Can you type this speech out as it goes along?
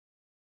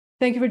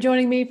Thank you for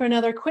joining me for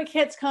another Quick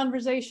Hits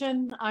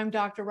conversation. I'm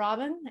Dr.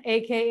 Robin,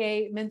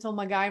 aka Mental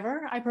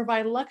MacGyver. I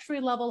provide luxury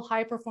level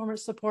high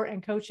performance support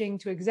and coaching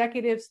to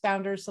executives,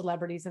 founders,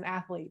 celebrities, and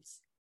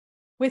athletes.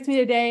 With me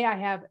today, I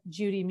have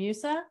Judy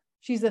Musa.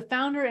 She's the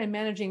founder and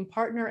managing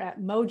partner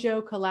at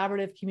Mojo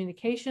Collaborative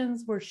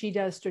Communications, where she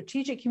does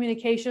strategic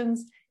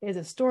communications, is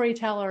a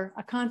storyteller,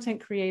 a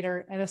content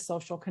creator, and a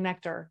social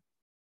connector.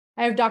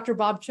 I have Dr.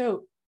 Bob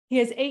Choate. He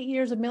has 8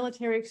 years of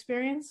military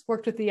experience,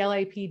 worked with the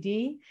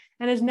LAPD,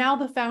 and is now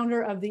the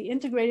founder of the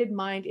Integrated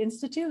Mind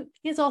Institute.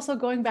 He is also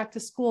going back to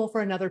school for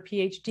another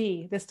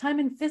PhD, this time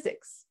in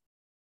physics.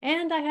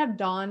 And I have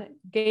Dawn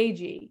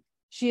Gagey.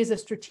 She is a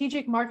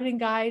strategic marketing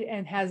guide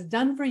and has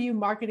done-for-you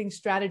marketing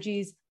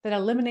strategies that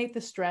eliminate the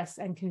stress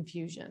and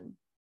confusion.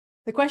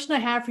 The question I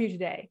have for you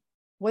today,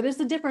 what is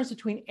the difference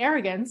between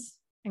arrogance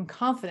and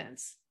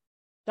confidence?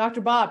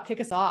 Dr. Bob, kick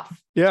us off.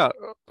 Yeah,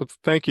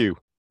 thank you.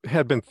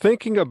 Had been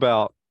thinking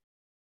about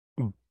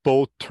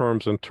both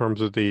terms in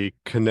terms of the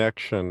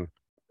connection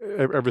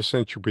ever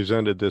since you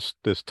presented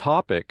this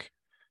topic.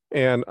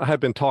 And I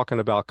have been talking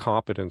about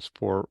competence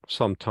for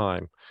some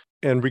time.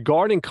 And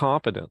regarding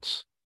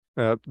competence,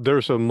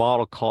 there's a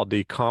model called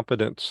the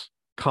competence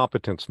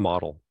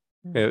model.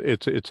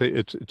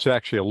 It's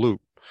actually a loop.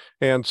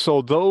 And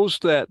so those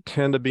that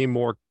tend to be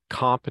more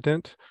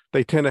competent,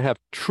 they tend to have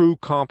true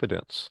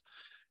competence.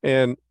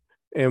 And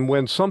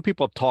when some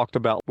people talked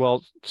about,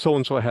 well,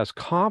 so-and-so has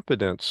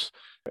competence,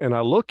 and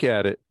I look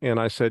at it and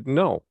I said,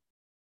 no,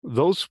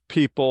 those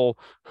people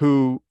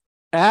who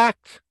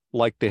act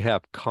like they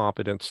have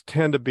competence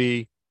tend to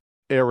be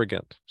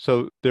arrogant.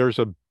 So there's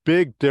a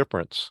big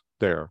difference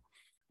there.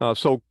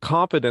 So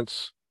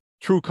competence,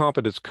 true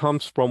competence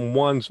comes from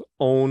one's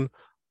own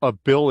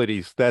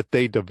abilities that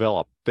they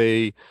develop.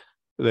 They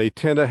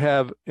tend to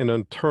have an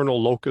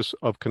internal locus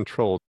of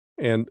control,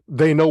 and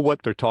they know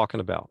what they're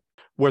talking about.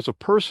 Whereas a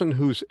person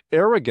who's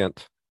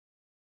arrogant,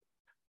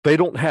 they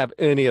don't have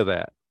any of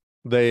that.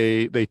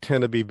 They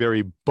tend to be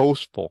very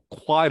boastful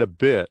quite a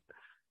bit,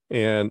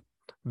 and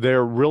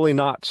they're really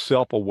not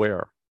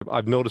self-aware.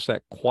 I've noticed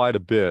that quite a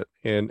bit.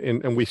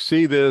 And we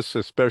see this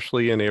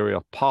especially in the area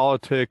of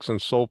politics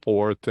and so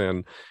forth,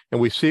 and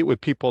we see it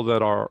with people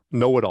that are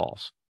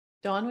know-it-alls.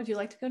 Dawn, would you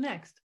like to go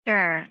next?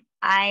 Sure.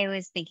 I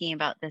was thinking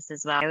about this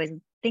as well. I was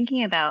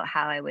thinking about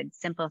how I would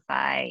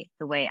simplify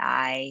the way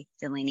I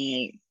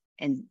delineate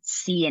and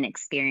see and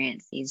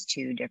experience these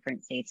two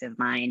different states of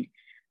mind.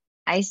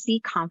 I see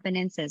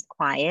confidence as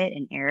quiet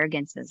and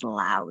arrogance as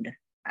loud.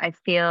 I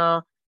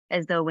feel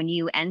as though when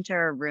you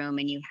enter a room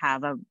and you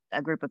have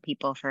a group of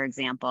people, for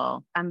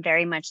example, I'm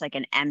very much like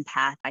an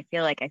empath. I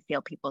feel like I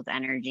feel people's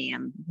energy.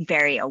 I'm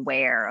very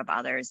aware of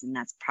others. And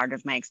that's part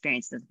of my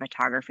experience as a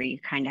photographer. You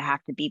kind of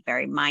have to be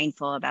very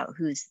mindful about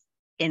who's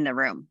in the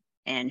room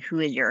and who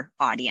is your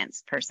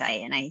audience per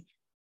se. And I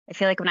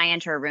feel like when I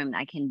enter a room,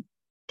 I can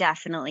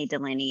definitely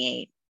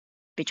delineate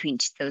between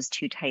those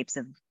two types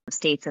of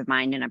states of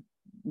mind and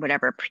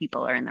whatever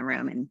people are in the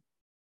room. And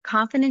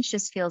confidence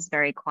just feels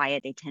very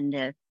quiet. They tend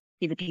to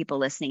be the people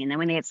listening. And then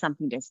when they have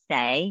something to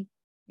say,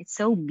 it's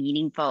so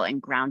meaningful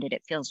and grounded.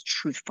 It feels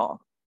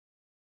truthful.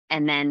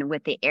 And then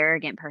with the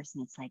arrogant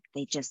person, it's like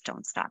they just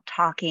don't stop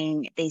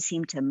talking. They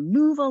seem to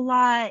move a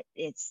lot.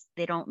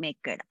 They don't make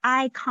good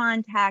eye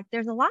contact.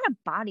 There's a lot of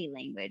body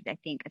language, I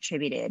think,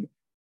 attributed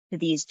to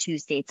these two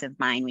states of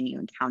mind when you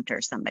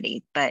encounter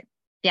somebody. But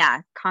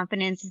yeah,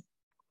 confidence,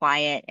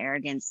 quiet,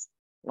 arrogance,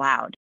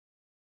 loud.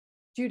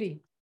 Judy.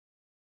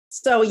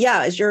 So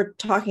yeah, as you're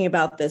talking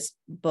about this,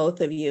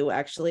 both of you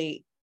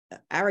actually,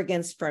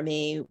 arrogance for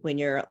me, when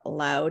you're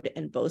loud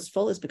and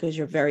boastful, is because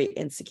you're very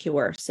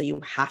insecure. So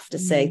you have to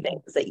say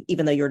things that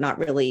even though you're not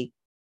really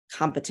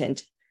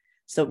competent.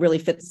 So it really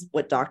fits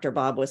what Dr.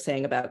 Bob was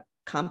saying about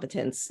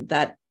competence,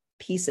 that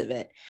piece of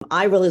it.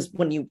 I realized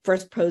when you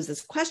first posed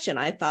this question,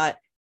 I thought,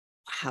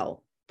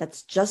 wow,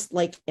 that's just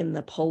like in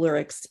the Polar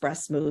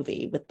Express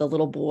movie with the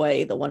little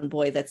boy, the one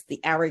boy that's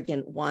the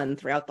arrogant one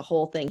throughout the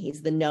whole thing.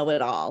 He's the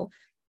know-it-all.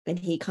 And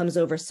he comes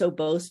over so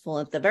boastful.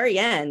 At the very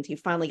end, he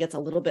finally gets a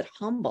little bit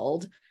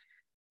humbled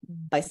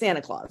by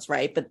Santa Claus,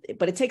 right? But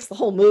it takes the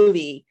whole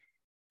movie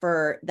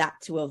for that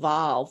to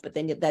evolve. But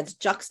then that's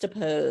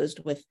juxtaposed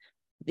with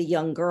the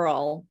young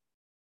girl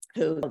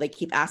who they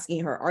keep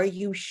asking her, are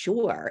you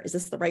sure? Is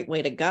this the right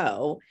way to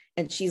go?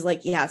 And she's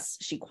like, yes.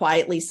 She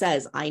quietly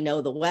says, I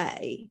know the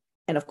way.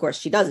 And of course,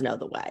 she does know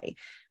the way,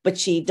 but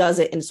she does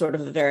it in sort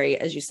of a very,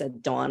 as you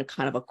said, Dawn,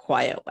 kind of a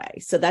quiet way.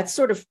 So that's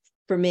sort of,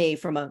 for me,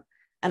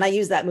 and I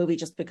use that movie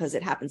just because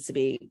it happens to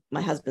be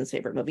my husband's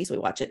favorite movie. So we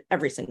watch it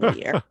every single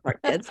year for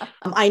our kids.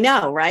 I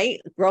know,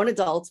 right? Grown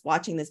adults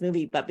watching this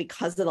movie, but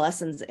because the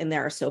lessons in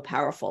there are so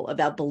powerful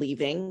about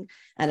believing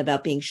and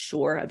about being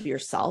sure of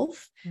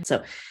yourself.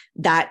 So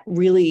that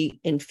really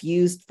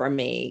infused for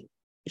me,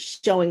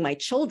 showing my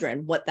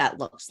children what that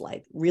looks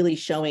like, really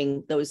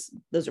showing those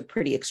are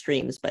pretty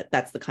extremes, but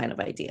that's the kind of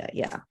idea.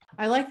 Yeah.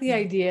 I like the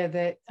idea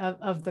that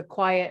of the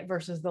quiet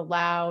versus the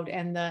loud,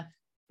 and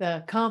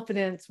the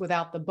confidence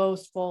without the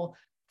boastful.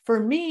 For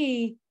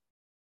me,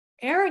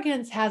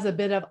 arrogance has a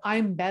bit of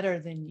I'm better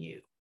than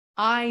you.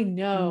 I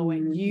know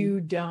and you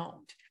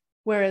don't.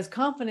 Whereas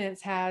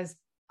confidence has,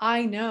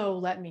 I know,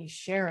 let me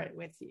share it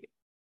with you.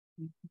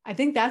 I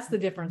think that's the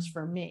difference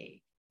for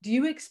me. Do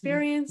you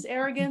experience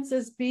arrogance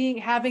as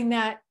having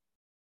that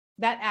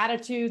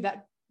attitude,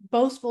 that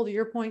boastful, to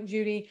your point,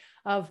 Judy,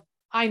 of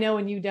I know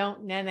and you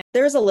don't?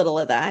 There's a little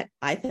of that,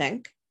 I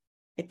think.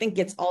 I think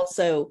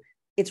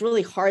it's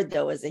really hard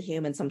though, as a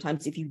human,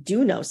 sometimes if you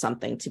do know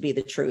something to be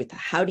the truth,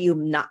 how do you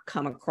not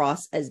come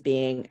across as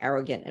being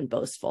arrogant and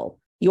boastful?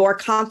 You are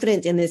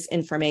confident in this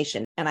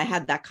information. And I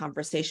had that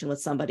conversation with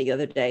somebody the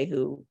other day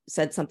who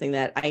said something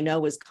that I know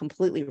was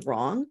completely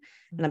wrong.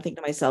 And I'm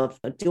thinking to myself,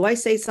 do I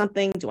say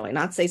something? Do I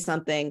not say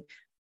something?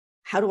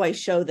 How do I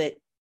show that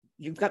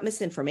you've got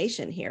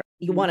misinformation here?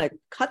 You want to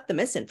cut the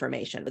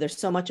misinformation. There's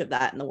so much of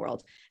that in the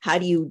world. How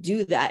do you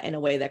do that in a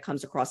way that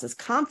comes across as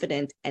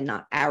confident and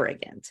not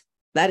arrogant?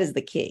 That is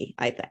the key,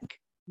 I think.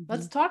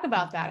 Let's talk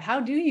about that. How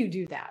do you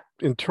do that?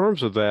 In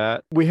terms of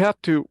that, we have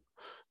to,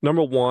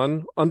 number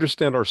one,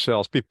 understand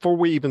ourselves before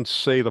we even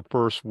say the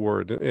first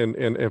word. And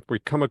if we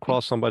come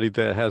across somebody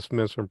that has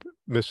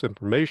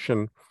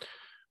misinformation,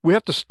 we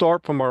have to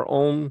start from our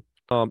own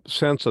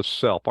sense of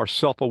self, our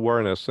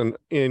self-awareness, and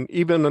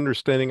even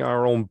understanding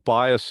our own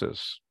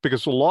biases.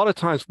 Because a lot of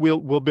times we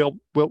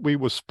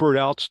will spurt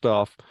out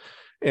stuff,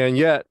 and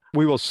yet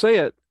we will say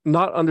it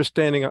not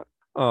understanding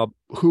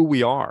who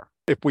we are.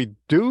 If we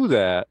do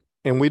that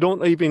and we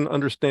don't even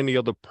understand the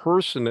other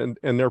person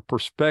and their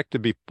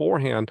perspective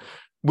beforehand,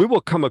 we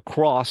will come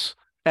across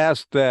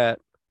as that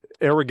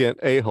arrogant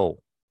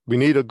a-hole. We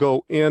need to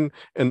go in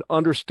and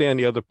understand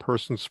the other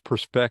person's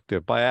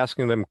perspective by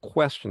asking them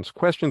questions.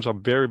 Questions are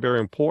very, very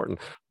important.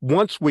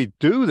 Once we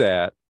do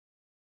that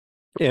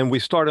and we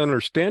start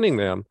understanding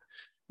them,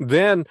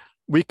 then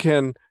we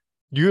can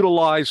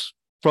utilize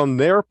from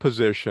their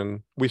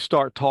position, we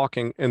start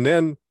talking, and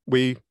then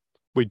we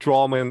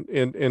draw them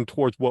in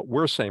towards what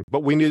we're saying.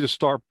 But we need to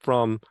start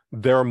from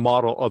their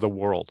model of the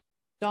world.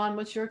 Dawn,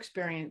 what's your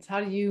experience? How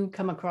do you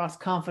come across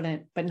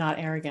confident but not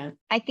arrogant?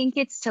 I think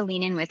it's to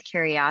lean in with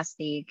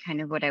curiosity,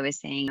 kind of what I was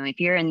saying. If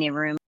you're in the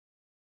room,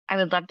 I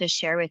would love to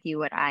share with you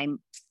what I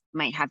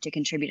might have to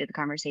contribute to the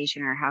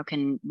conversation, or how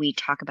can we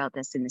talk about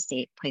this in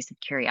the place of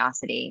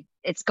curiosity.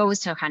 It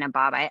goes to kind of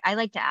Bob. I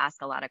like to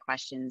ask a lot of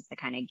questions to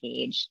kind of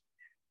gauge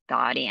the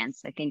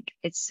audience. I think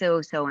it's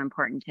so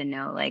important to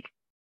know like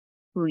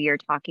who you're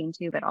talking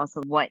to, but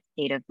also what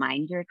state of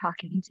mind you're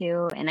talking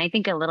to. And I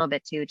think a little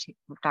bit too, to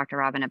Dr.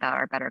 Robin, about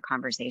our better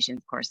conversations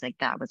course, like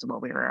that was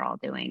what we were all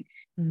doing,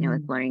 you know,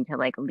 with learning to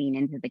like lean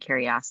into the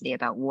curiosity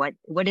about what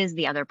is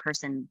the other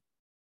person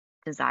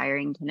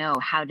desiring to know?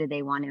 How do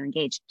they want to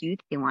engage? Do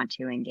they want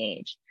to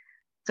engage?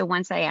 So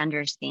once I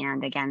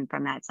understand, again,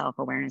 from that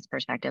self-awareness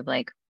perspective,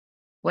 like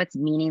what's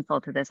meaningful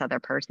to this other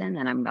person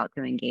that I'm about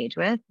to engage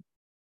with,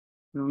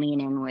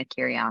 lean in with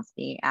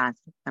curiosity, ask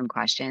some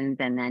questions,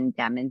 and then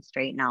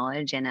demonstrate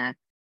knowledge in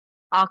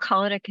I'll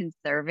call it a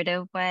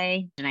conservative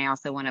way. And I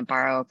also want to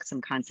borrow some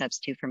concepts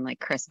too from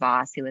like Chris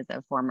Voss, who is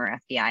a former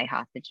FBI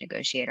hostage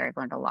negotiator. I've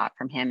learned a lot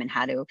from him and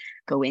how to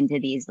go into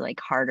these like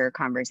harder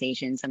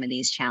conversations, some of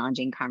these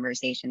challenging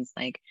conversations,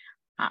 like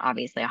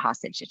obviously a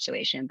hostage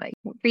situation, but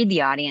read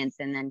the audience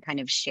and then kind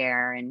of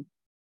share. And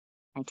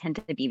I tend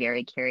to be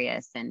very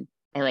curious, and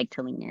I like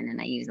to lean in, and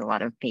I use a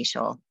lot of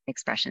facial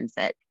expressions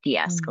that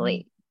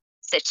de-escalate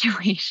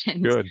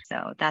situations. Good.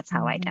 So that's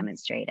how I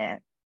demonstrate it.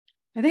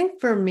 I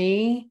think for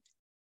me,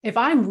 if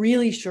I'm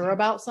really sure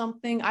about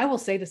something, I will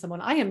say to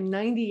someone, I am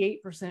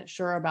 98%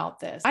 sure about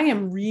this. I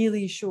am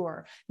really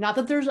sure. Not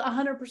that there's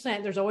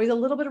 100%. There's always a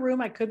little bit of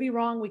room. I could be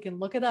wrong. We can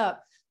look it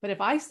up. But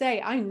if I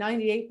say I'm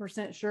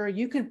 98% sure,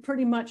 you can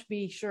pretty much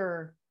be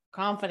sure,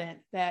 confident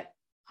that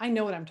I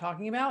know what I'm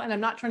talking about. And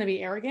I'm not trying to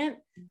be arrogant.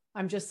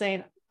 I'm just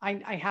saying,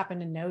 I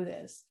happen to know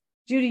this.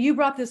 Judy, you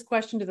brought this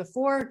question to the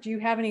fore. Do you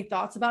have any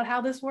thoughts about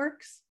how this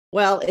works?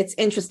 Well, it's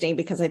interesting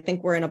because I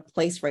think we're in a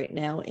place right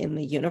now in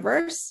the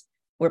universe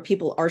where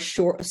people are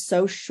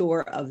so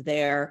sure of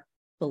their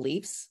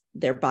beliefs,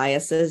 their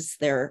biases,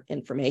 their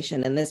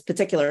information. And this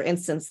particular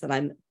instance that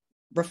I'm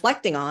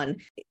reflecting on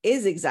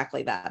is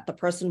exactly that. The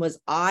person was,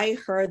 I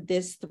heard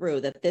this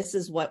through, that this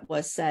is what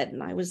was said.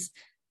 And I was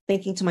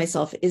thinking to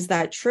myself, is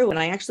that true? And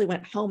I actually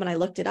went home and I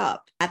looked it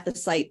up at the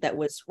site that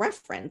was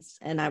referenced.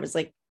 And I was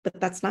like, but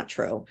that's not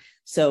true.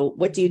 So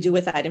what do you do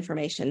with that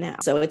information now?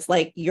 So it's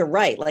like, you're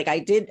right. Like I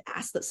did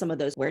ask that some of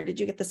those, where did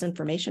you get this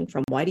information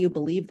from? Why do you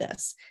believe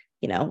this?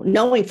 You know,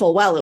 knowing full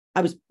well,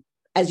 I was,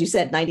 as you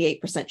said,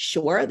 98%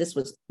 sure this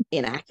was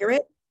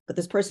inaccurate, but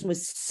this person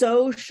was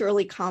so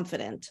surely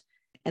confident.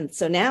 And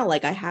so now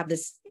like I have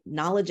this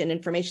knowledge and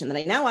information that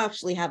I now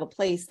actually have a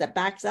place that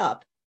backs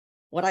up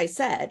what I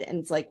said. And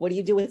it's like, what do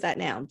you do with that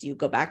now? Do you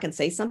go back and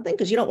say something?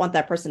 Because you don't want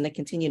that person to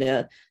continue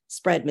to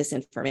spread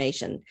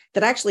misinformation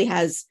that actually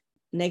has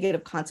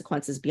negative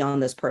consequences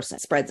beyond this person,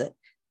 spreads it.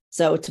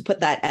 So to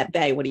put that at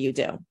bay, what do you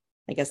do?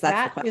 I guess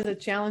that's the question. That is a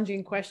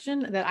challenging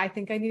question that I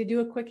think I need to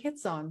do a quick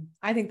hits on.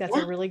 I think that's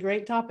a really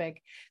great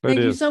topic. Thank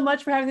you so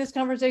much for having this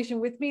conversation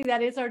with me.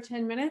 That is our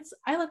 10 minutes.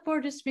 I look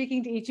forward to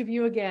speaking to each of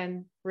you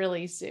again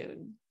really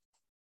soon.